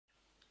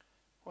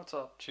What's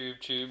up,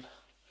 Tube?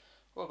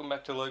 Welcome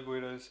back to Low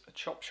Guido's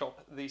Chop Shop,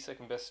 the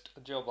second best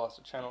gel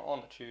blaster channel on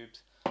the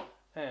tubes.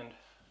 And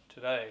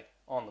today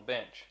on the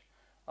bench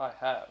I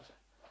have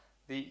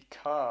the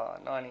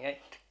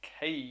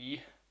Kar98k.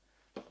 I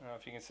don't know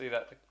if you can see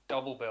that, the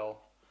double bell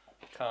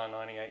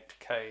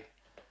Kar98k.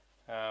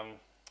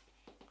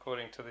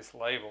 According to this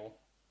label,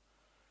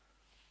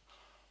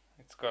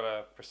 it's got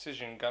a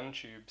precision gun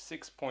tube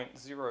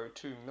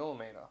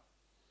 6.02mm,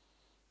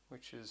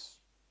 which is,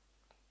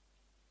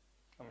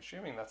 I'm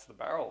assuming that's the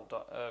barrel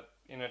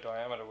inner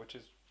diameter, which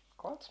is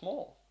quite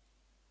small.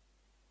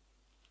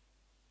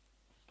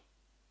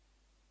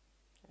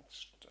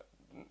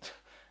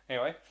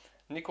 Anyway,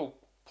 nickel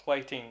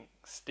plating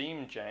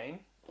steam Jane,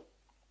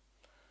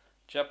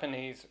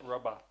 Japanese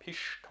rubber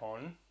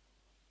Pishkon,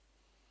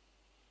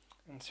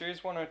 and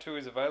Series 102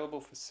 is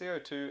available for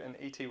CO2 and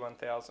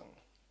ET1000.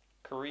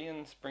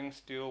 Korean spring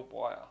steel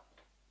wire.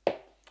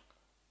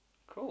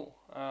 Cool.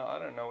 I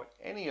don't know what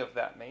any of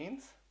that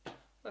means.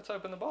 Let's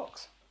open the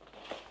box.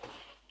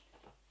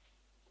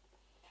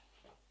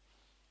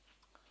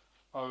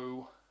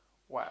 Oh,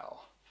 wow.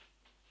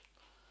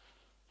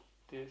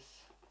 This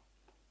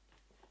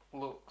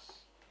looks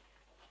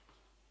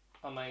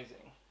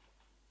amazing.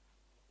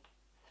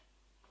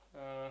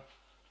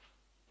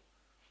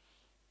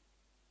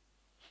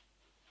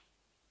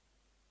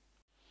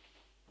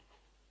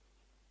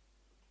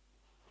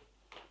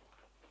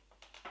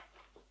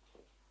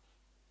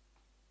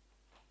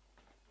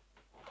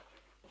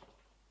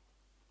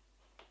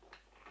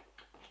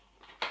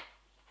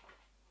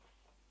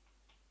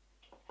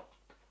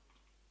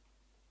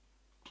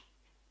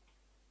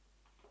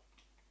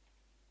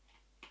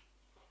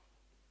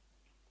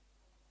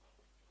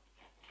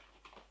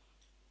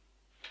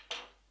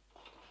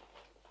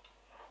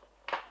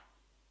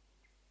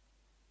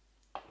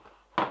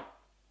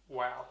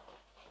 Wow.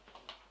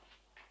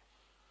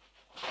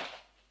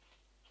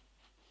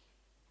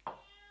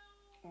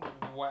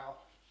 Wow.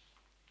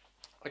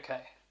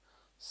 Okay,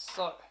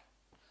 so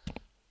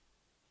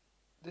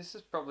this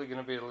is probably going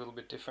to be a little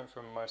bit different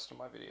from most of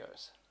my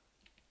videos.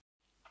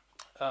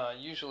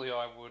 Usually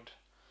I would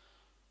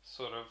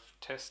sort of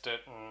test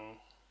it and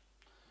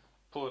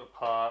pull it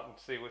apart and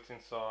see what's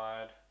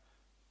inside,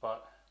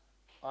 but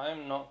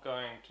I'm not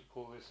going to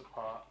pull this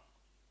apart.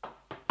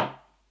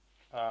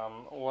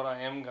 What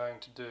I am going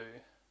to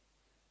do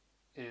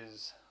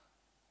is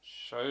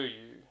show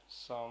you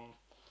some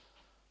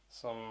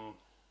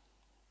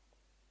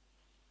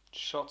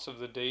shots of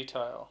the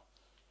detail.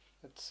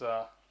 It's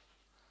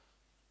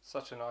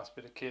such a nice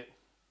bit of kit.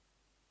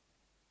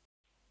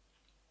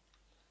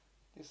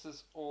 This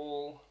is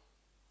all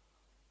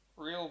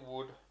real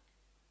wood,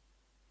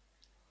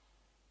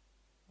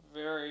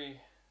 very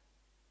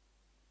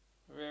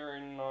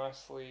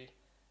nicely,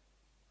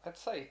 I'd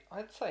say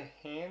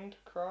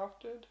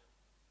handcrafted.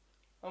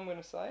 I'm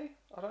gonna say,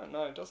 I don't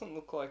know, it doesn't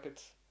look like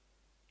it's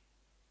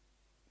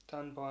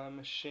done by a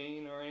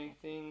machine or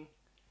anything.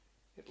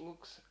 It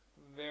looks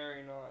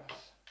very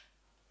nice,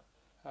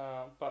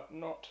 but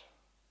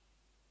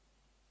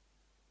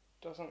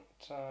doesn't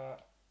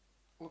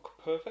look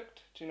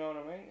perfect. Do you know what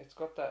I mean? It's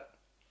got that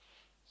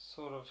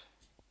sort of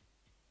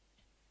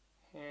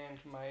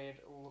handmade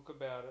look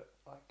about it,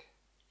 like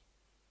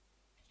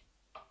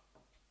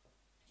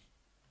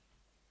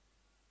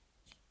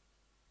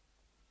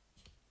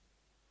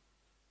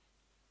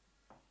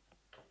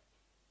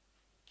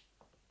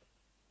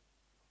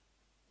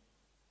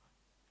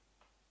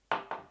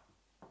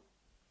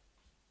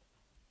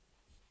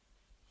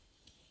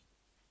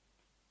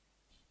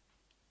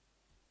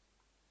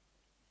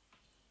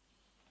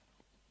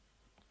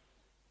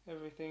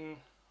everything,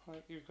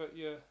 like you've got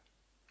your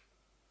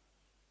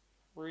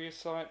rear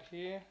sight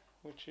here,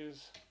 which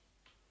is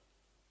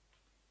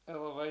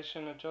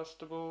elevation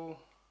adjustable.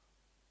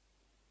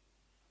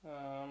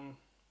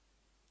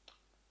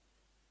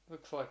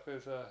 Looks like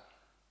there's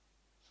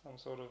some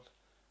sort of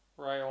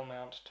rail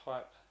mount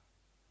type,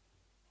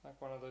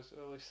 like one of those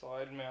early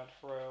side mount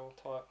rail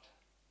type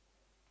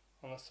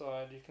on the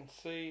side. You can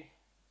see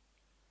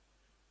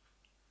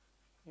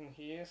in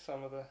here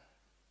some of the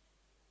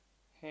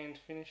hand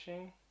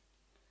finishing,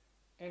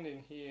 and in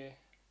here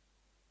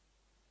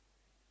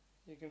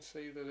you can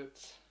see that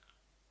it's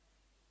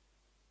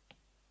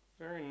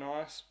very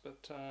nice,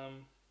 but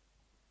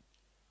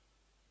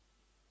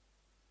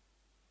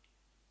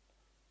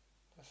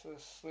there's a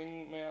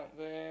sling mount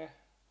there.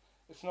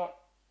 It's not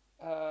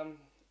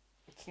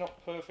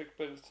perfect,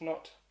 but it's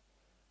not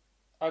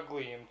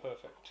ugly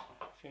imperfect,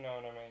 if you know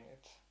what I mean.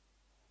 It's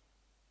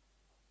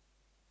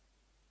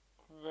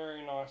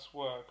very nice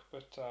work,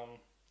 but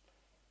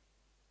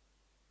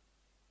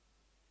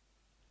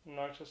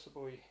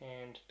noticeably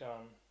hand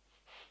done.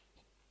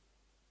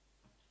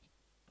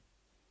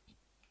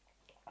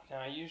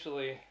 Now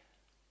usually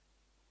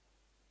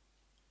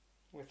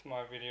with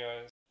my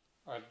videos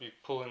I'd be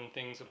pulling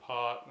things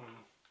apart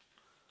and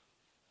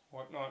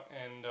whatnot,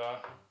 and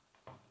I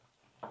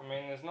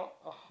mean there's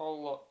not a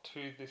whole lot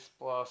to this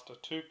blaster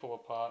to pull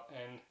apart,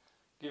 and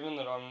given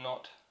that I'm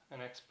not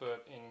an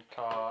expert in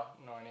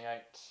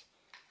Kar98s,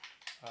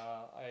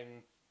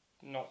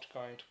 I'm not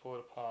going to pull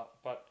it apart,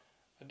 but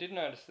I did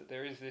notice that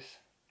there is this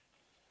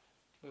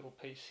little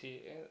piece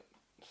here that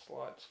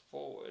slides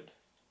forward,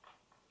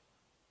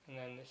 and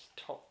then this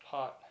top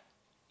part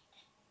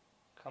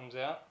comes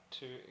out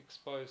to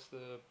expose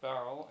the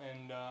barrel,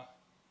 and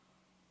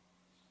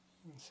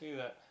you can see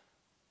that.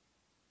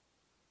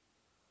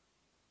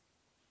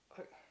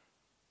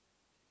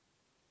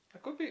 I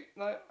could be,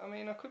 I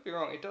mean, I could be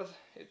wrong. It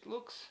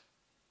looks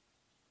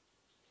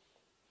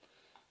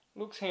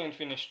hand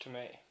finished to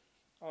me.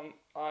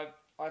 I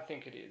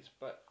think it is,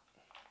 but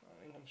I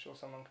mean, I'm sure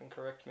someone can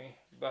correct me.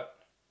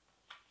 But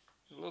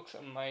it looks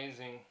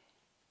amazing,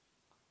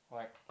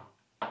 like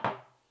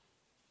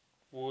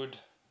wood,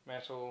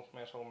 metal,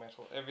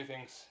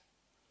 everything's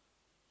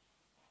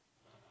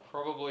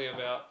probably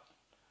about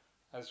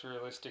as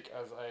realistic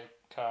as a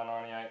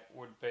Kar98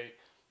 would be.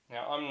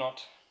 Now, I'm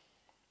not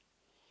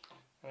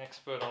an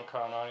expert on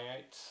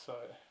Kar98s, so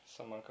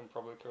someone can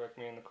probably correct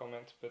me in the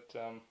comments, but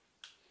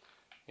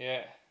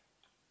yeah.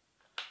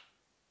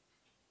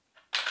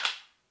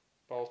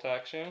 Bolt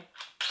action.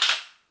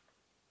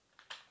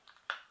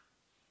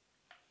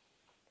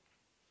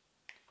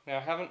 Now,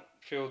 I haven't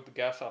filled the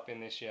gas up in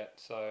this yet,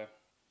 so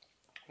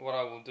what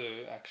I will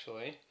do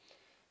actually,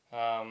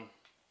 I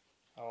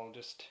will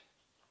just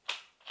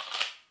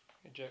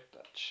eject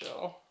that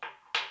shell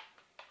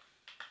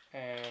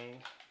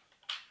and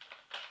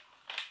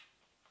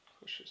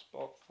push this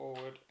bolt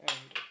forward,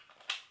 and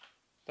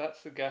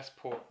that's the gas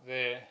port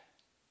there.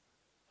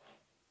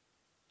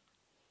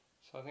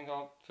 So I think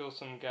I'll fill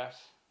some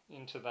gas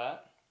into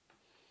that.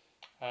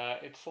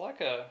 It's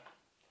like a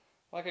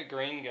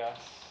green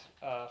gas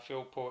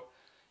fill port.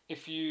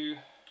 If you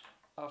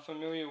are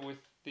familiar with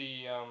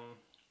the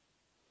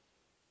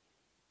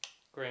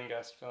green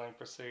gas filling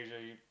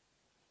procedure, you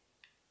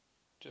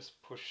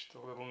just push the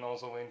little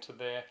nozzle into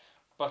there.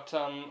 But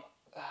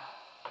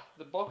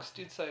the box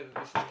did say that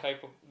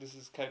this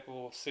is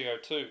capable of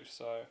CO2.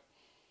 So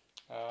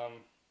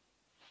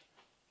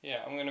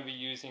yeah, I'm going to be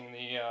using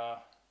the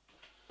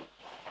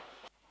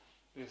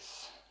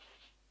this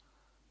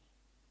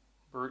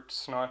Brute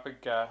Sniper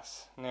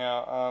gas.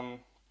 Now,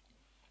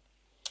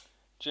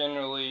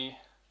 generally,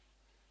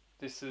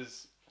 this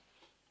is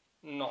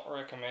not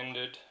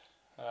recommended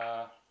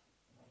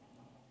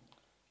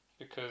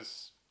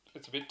because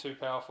it's a bit too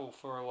powerful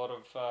for a lot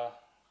of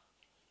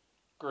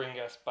green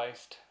gas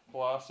based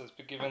blasters,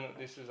 but given that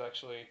this is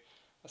actually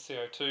a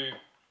CO2,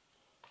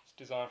 it's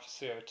designed for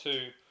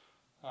CO2,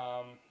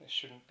 there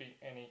shouldn't be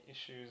any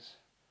issues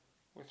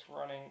with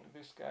running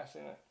this gas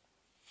in it.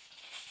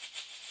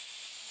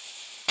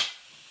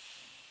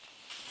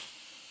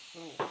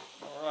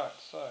 Alright,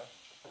 so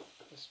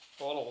this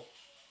bottle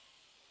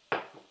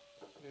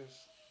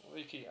is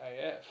leaky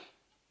AF.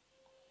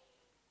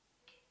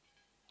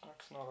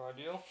 That's not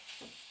ideal.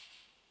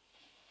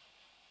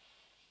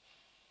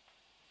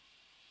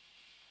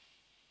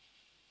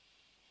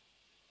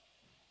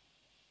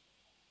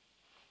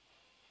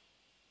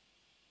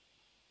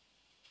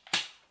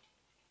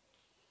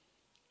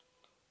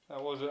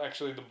 That was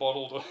actually the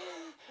bottle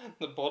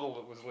the bottle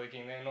that was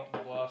leaking there, not the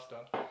blaster.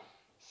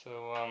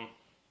 So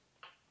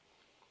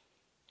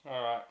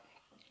alright.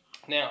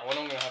 Now what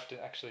I'm going to have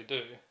to actually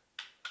do,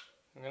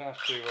 I'm going to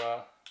have to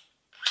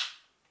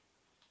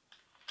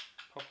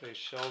pop these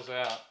shells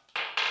out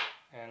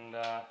and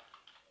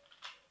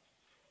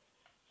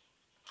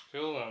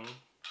fill them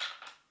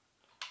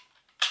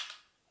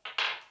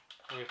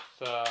with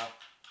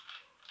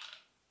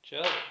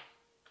gel,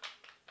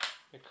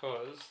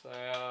 because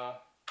they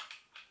are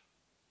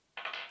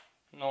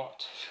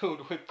not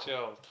filled with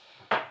gel.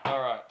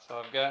 Alright, so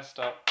I've gassed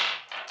up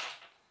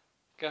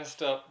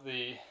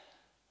the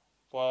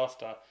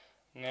blaster.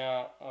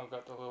 Now I've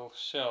got the little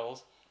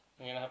shells.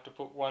 I'm going to have to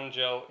put one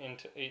gel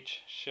into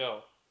each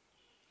shell.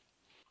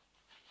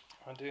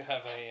 I do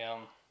have a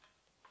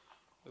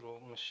little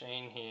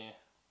machine here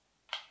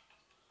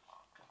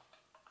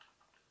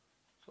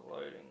for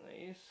loading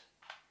these.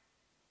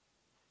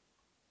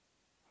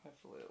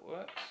 Hopefully it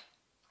works.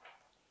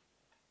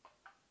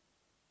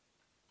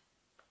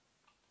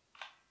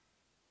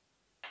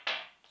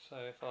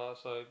 So far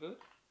so good.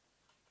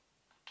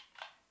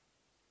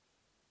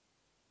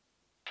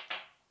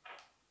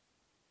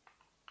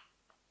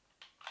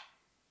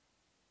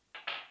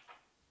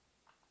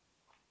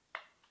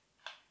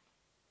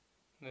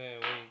 There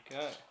we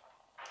go.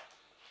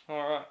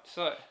 Alright,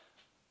 so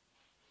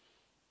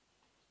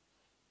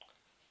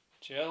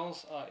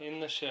gels are in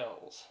the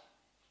shells.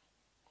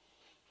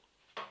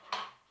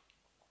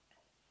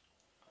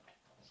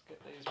 Let's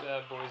get these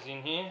bad boys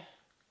in here.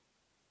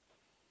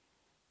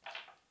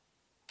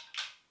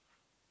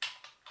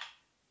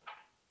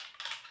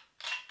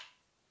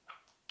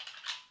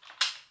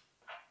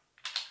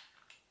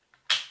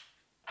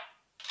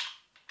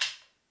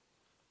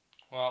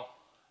 Well,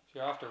 if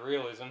you're after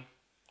realism, it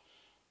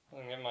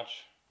doesn't get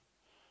much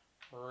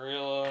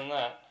realer than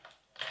that.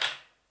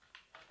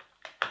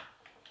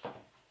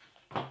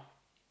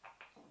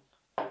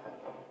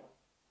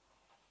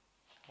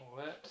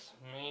 Let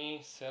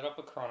me set up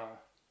a chrono.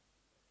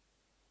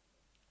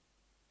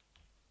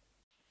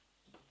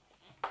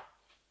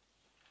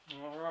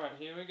 Alright,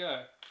 here we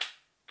go.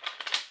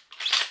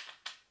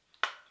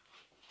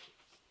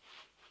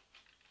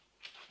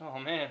 Oh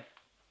man,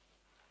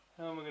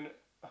 how am I gonna...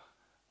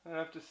 I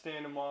have to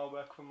stand a mile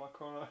back from my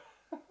chrono.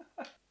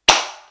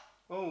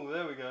 Oh,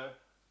 there we go.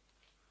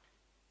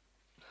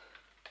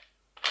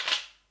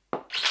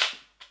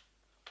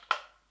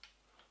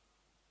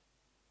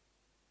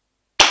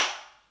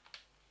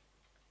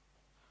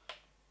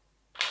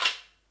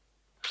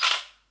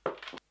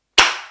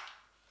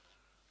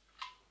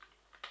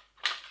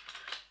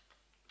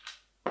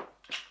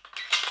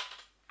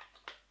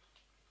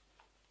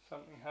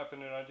 Something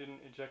happened and I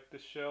didn't eject the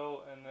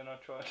shell, and then I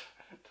tried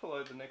to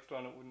load the next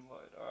one, it wouldn't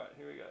load. Alright,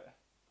 here we go.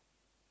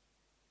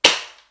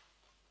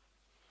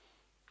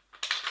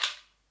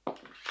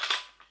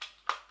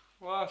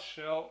 Last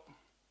shell.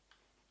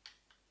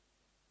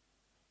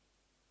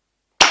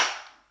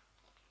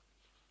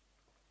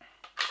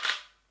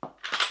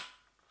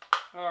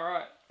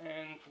 Alright,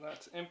 and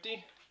that's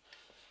empty.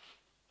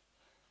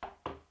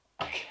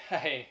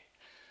 Okay.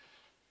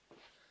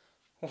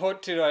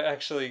 What did I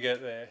actually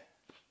get there?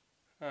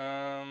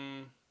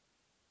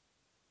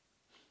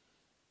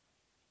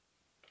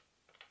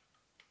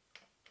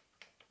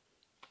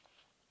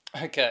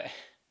 Okay.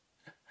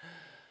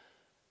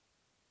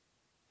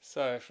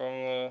 So from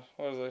the,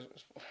 what is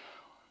it?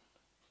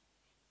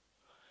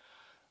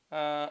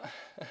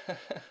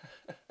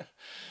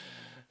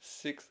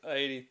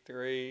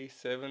 683,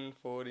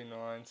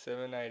 749,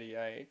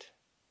 788,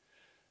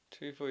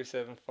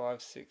 247,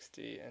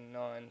 560, and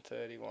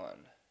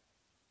 931.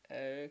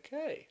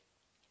 Okay.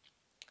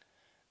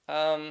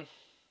 It's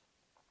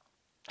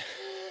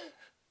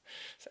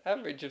an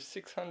average of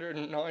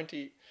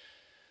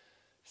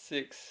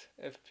 696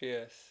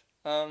 FPS.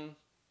 I'm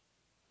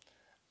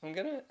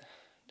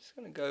just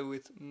gonna go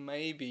with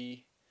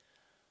maybe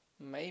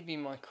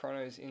my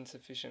chrono is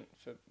insufficient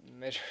for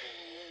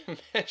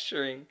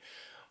measuring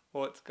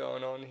what's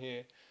going on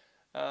here.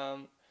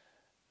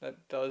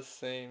 That does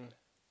seem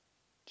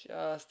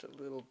just a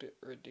little bit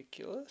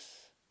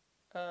ridiculous.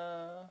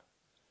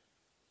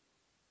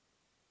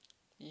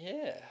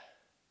 Yeah,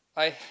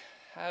 I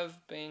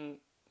have been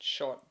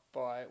shot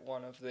by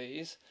one of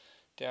these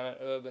down at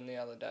Urban the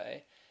other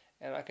day,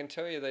 and I can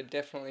tell you they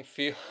definitely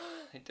feel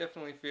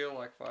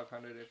like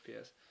 500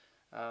 FPS.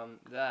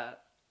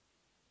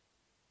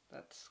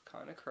 That's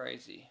kind of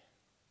crazy.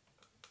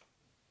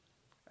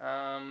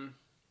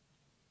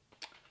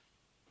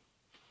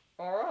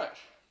 Alright.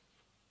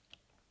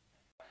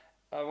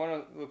 I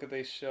want to look at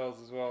these shells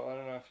as well. I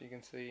don't know if you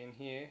can see in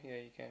here. Yeah,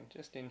 you can.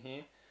 Just in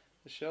here.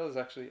 The shell is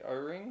actually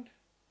O-ringed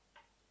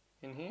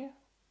in here.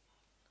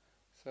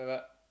 So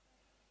that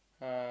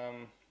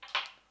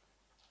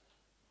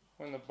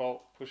when the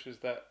bolt pushes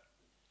that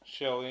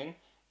shell in,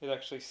 it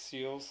actually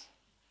seals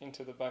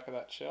into the back of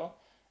that shell.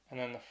 And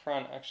then the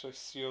front actually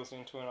seals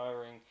into an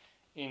O-ring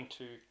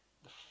into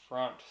the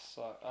front.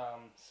 So,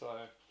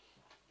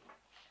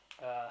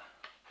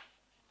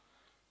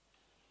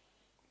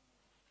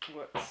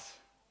 let's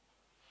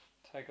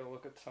take a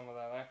look at some of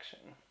that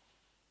action.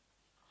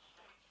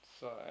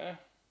 So,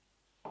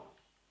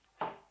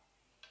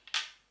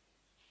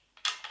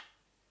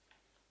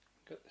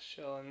 got the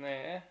shell in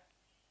there,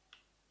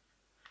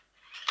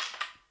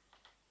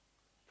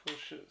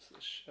 pushes the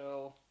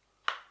shell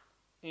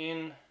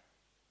in,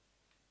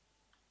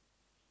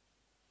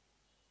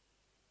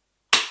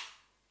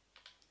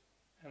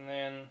 and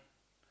then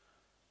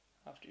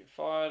after you've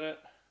fired it,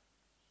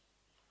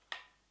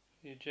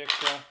 the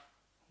ejector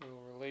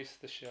will release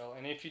the shell,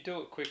 and if you do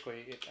it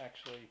quickly it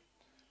actually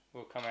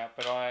will come out,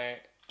 but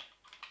I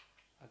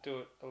do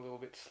it a little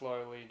bit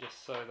slowly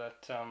just so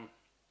that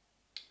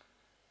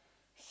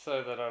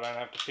I don't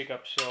have to pick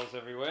up shells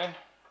everywhere.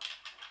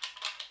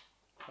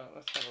 But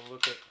let's have a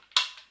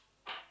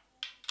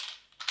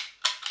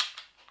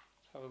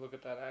look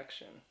at that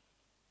action.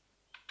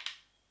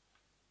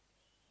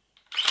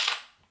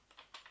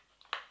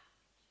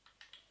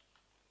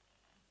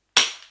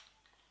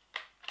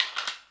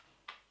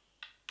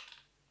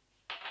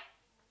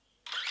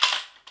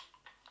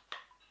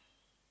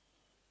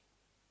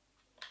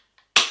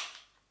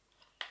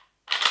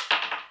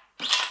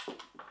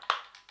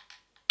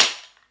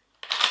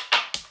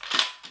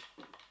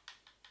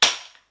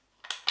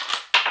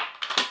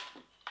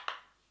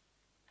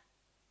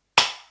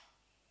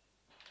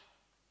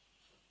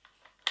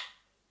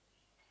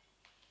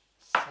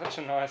 Such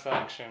a nice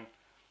action.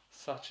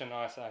 Such a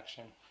nice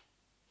action.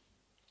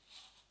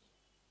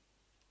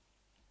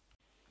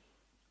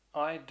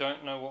 I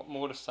don't know what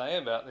more to say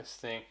about this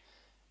thing.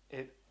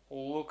 It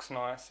looks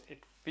nice.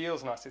 It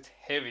feels nice. It's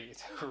heavy.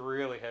 It's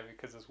really heavy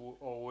because it's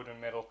all wood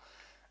and metal.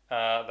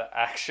 The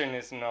action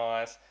is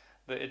nice.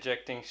 The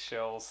ejecting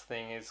shells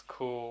thing is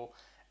cool.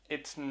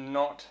 It's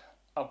not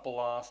a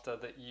blaster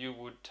that you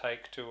would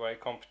take to a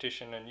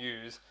competition and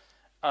use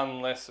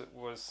unless it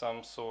was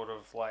some sort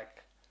of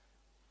like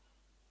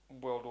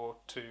World War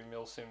II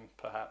milsim,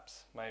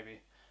 perhaps,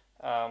 maybe.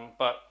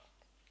 But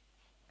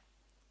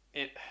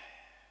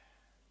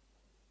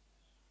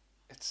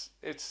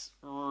it's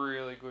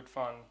really good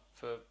fun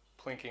for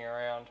plinking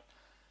around.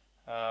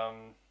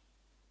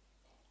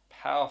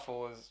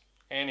 Powerful as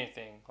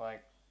anything,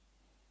 like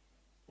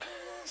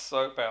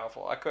so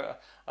powerful. I could,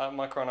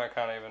 my chrono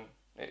can't even,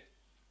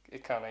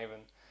 it can't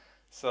even.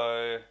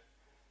 So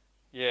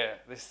yeah,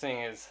 this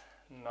thing is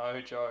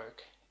no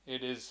joke.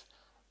 It is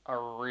a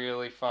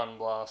really fun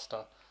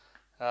blaster.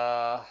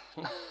 Uh,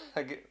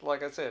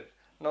 like I said,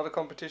 not a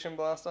competition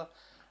blaster.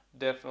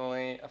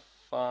 Definitely a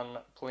fun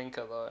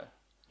plinker though.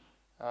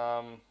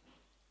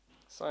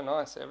 So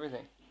nice,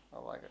 everything. I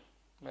like it.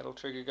 Metal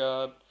trigger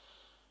guard.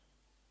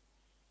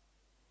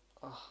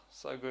 Oh,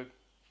 so good.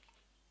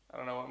 I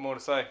don't know what more to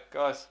say.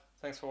 Guys,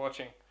 thanks for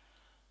watching.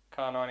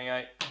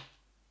 Kar98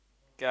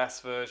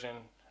 gas version.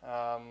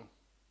 I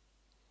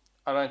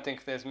don't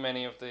think there's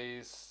many of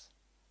these,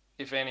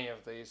 if any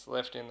of these,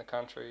 left in the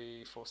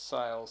country for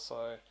sale.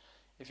 So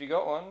if you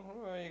got one,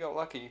 well, you got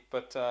lucky.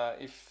 But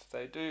if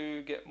they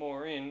do get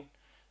more in,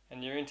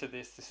 and you're into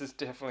this is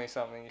definitely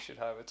something you should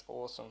have. It's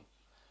awesome.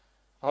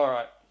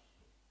 Alright,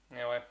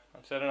 anyway,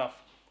 I've said enough.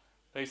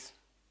 Peace.